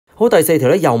好，第4條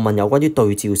咧又問有關於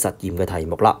對照實驗嘅題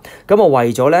目啦。咁我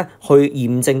為咗咧去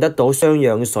驗證得到雙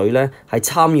氧水咧係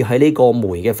參與喺呢個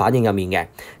酶嘅反應入面嘅。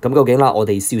咁究竟啦，我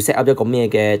哋要 set up 一個咩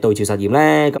嘅對照實驗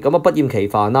咧？咁不厭其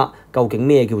煩啦，究竟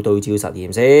咩叫對照實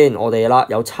驗先？我哋啦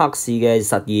有測試嘅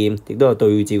實驗，亦都有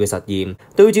對照嘅實驗。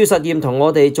對照實驗同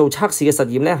我哋做測試嘅實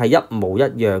驗咧係一模一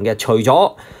樣嘅，除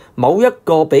咗某一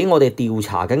個俾我哋調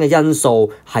查緊嘅因素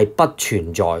係不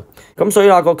存在，咁所以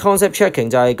啦個 concept checking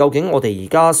就係究竟我哋而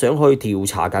家想去調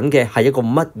查緊嘅係一個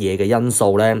乜嘢嘅因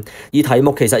素呢？而題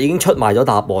目其實已經出埋咗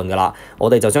答案㗎啦，我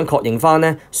哋就想確認翻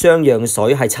呢雙氧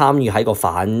水係參與喺個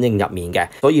反應入面嘅，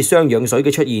所以雙氧水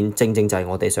嘅出現正正就係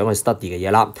我哋想去 study 嘅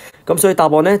嘢啦。咁所以答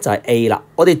案呢就係 A 啦，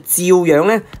我哋照樣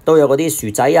呢都有嗰啲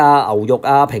薯仔啊、牛肉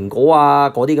啊、蘋果啊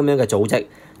嗰啲咁樣嘅組織。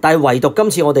但係唯獨今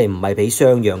次我哋唔係俾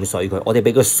雙氧水佢，我哋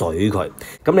俾個水佢。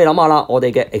咁你諗下啦，我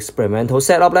哋嘅 experimental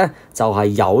setup 咧就係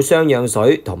有雙氧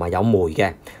水同埋有酶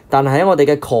嘅，但係喺我哋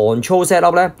嘅 control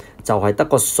setup 咧就係得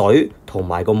個水同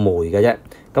埋個酶嘅啫。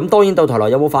咁當然到頭來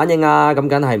有冇反應啊？咁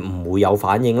梗係唔會有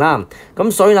反應啦。咁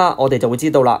所以啦，我哋就會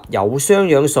知道啦，有雙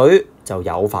氧水就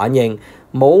有反應，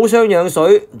冇雙氧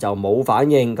水就冇反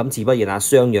應。咁自不然啦，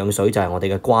雙氧水就係我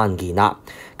哋嘅關鍵啦。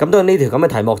咁當然呢條咁嘅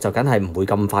題目就梗係唔會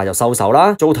咁快就收手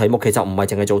啦。做題目其實唔係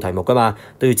淨係做題目噶嘛，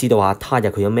都要知道下他日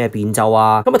佢有咩變奏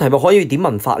啊。咁題目可以點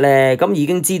問法咧？咁已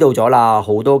經知道咗啦，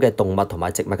好多嘅動物同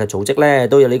埋植物嘅組織咧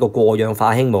都有呢個過氧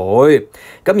化氫酶。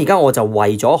咁而家我就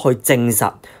為咗去證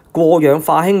實過氧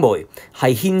化氫酶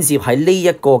係牽涉喺呢一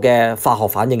個嘅化學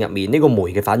反應入面，呢個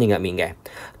酶嘅反應入面嘅。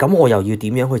咁我又要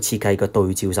點樣去設計個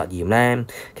對照實驗咧？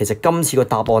其實今次個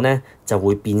答案咧就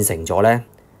會變成咗咧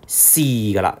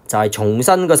C 噶啦，就係重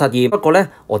新個實驗。不過咧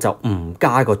我就唔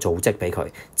加個組織俾佢，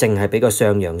淨係俾個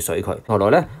雙氧水佢。後來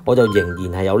咧我就仍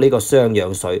然係有呢個雙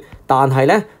氧水，但係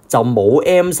咧就冇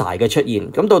MSI 嘅出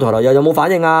現。咁到頭來又有冇反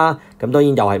應啊？咁當然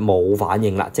又係冇反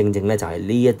應啦。正正咧就係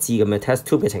呢一支咁嘅 test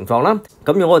tube 嘅情況啦。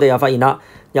咁樣我哋又發現啦，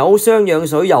有雙氧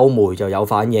水有酶就有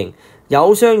反應，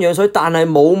有雙氧水但係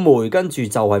冇酶，跟住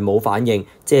就係冇反應。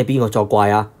即係邊個作怪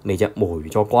啊？咪隻酶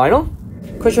作怪咯。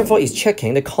Question 4 is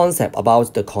checking the concept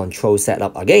about the control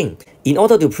setup again. In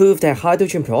order to prove that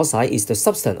hydrogen peroxide is the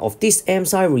substance of this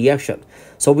MSI reaction,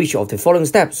 so which of the following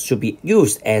steps should be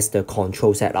used as the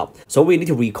control setup? So we need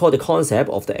to recall the concept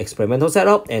of the experimental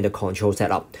setup and the control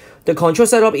setup. The control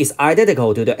setup is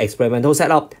identical to the experimental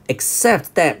setup,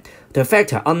 except that the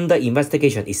factor under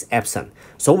investigation is absent.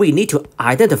 So we need to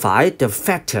identify the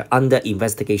factor under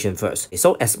investigation first.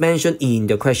 So as mentioned in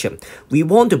the question, we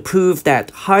want to prove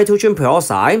that hydrogen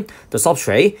peroxide, the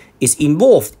substrate, is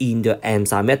involved in the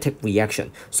enzymatic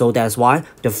reaction. So that's why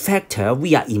the factor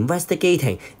we are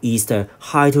investigating is the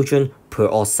hydrogen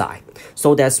peroxide.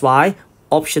 So that's why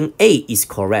option A is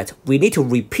correct. We need to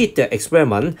repeat the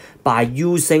experiment by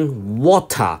using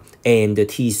water and the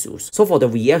tissues. So for the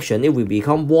reaction, it will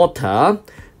become water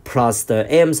plus the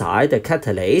enzyme, the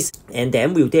catalase, and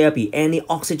then will there be any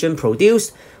oxygen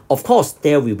produced? Of course,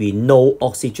 there will be no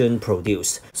oxygen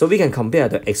produced. So we can compare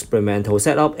the experimental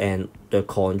setup and the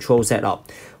control setup.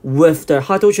 With the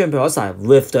hydrogen peroxide,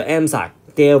 with the enzyme,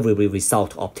 there will be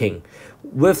result obtained.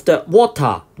 With the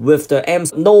water, with the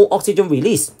enzyme, no oxygen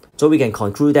release. So we can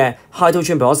conclude that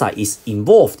hydrogen peroxide is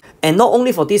involved. And not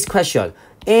only for this question,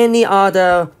 any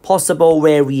other possible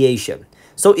variation.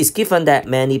 So it's given that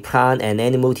many plant and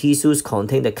animal tissues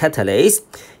contain the catalase.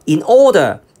 In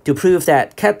order to prove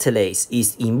that catalase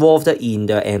is involved in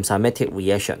the enzymatic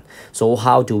reaction. So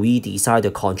how do we decide the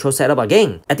control setup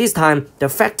again? At this time, the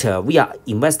factor we are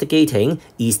investigating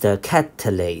is the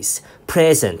catalase,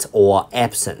 present or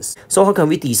absence. So how can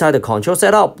we decide the control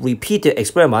setup? Repeat the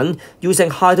experiment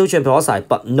using hydrogen peroxide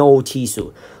but no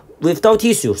tissue. Without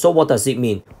tissue, so what does it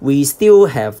mean? We still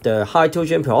have the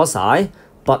hydrogen peroxide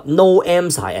but no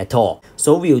enzyme at all.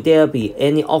 So will there be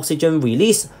any oxygen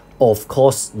release? Of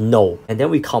course, no. And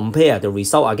then we compare the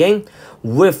result again.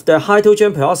 With the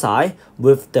hydrogen peroxide,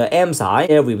 with the enzyme,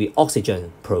 there will be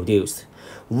oxygen produced.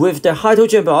 With the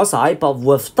hydrogen peroxide, but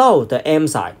without the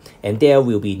enzyme, and there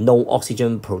will be no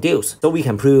oxygen produced. So we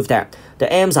can prove that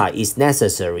the enzyme is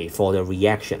necessary for the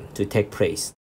reaction to take place.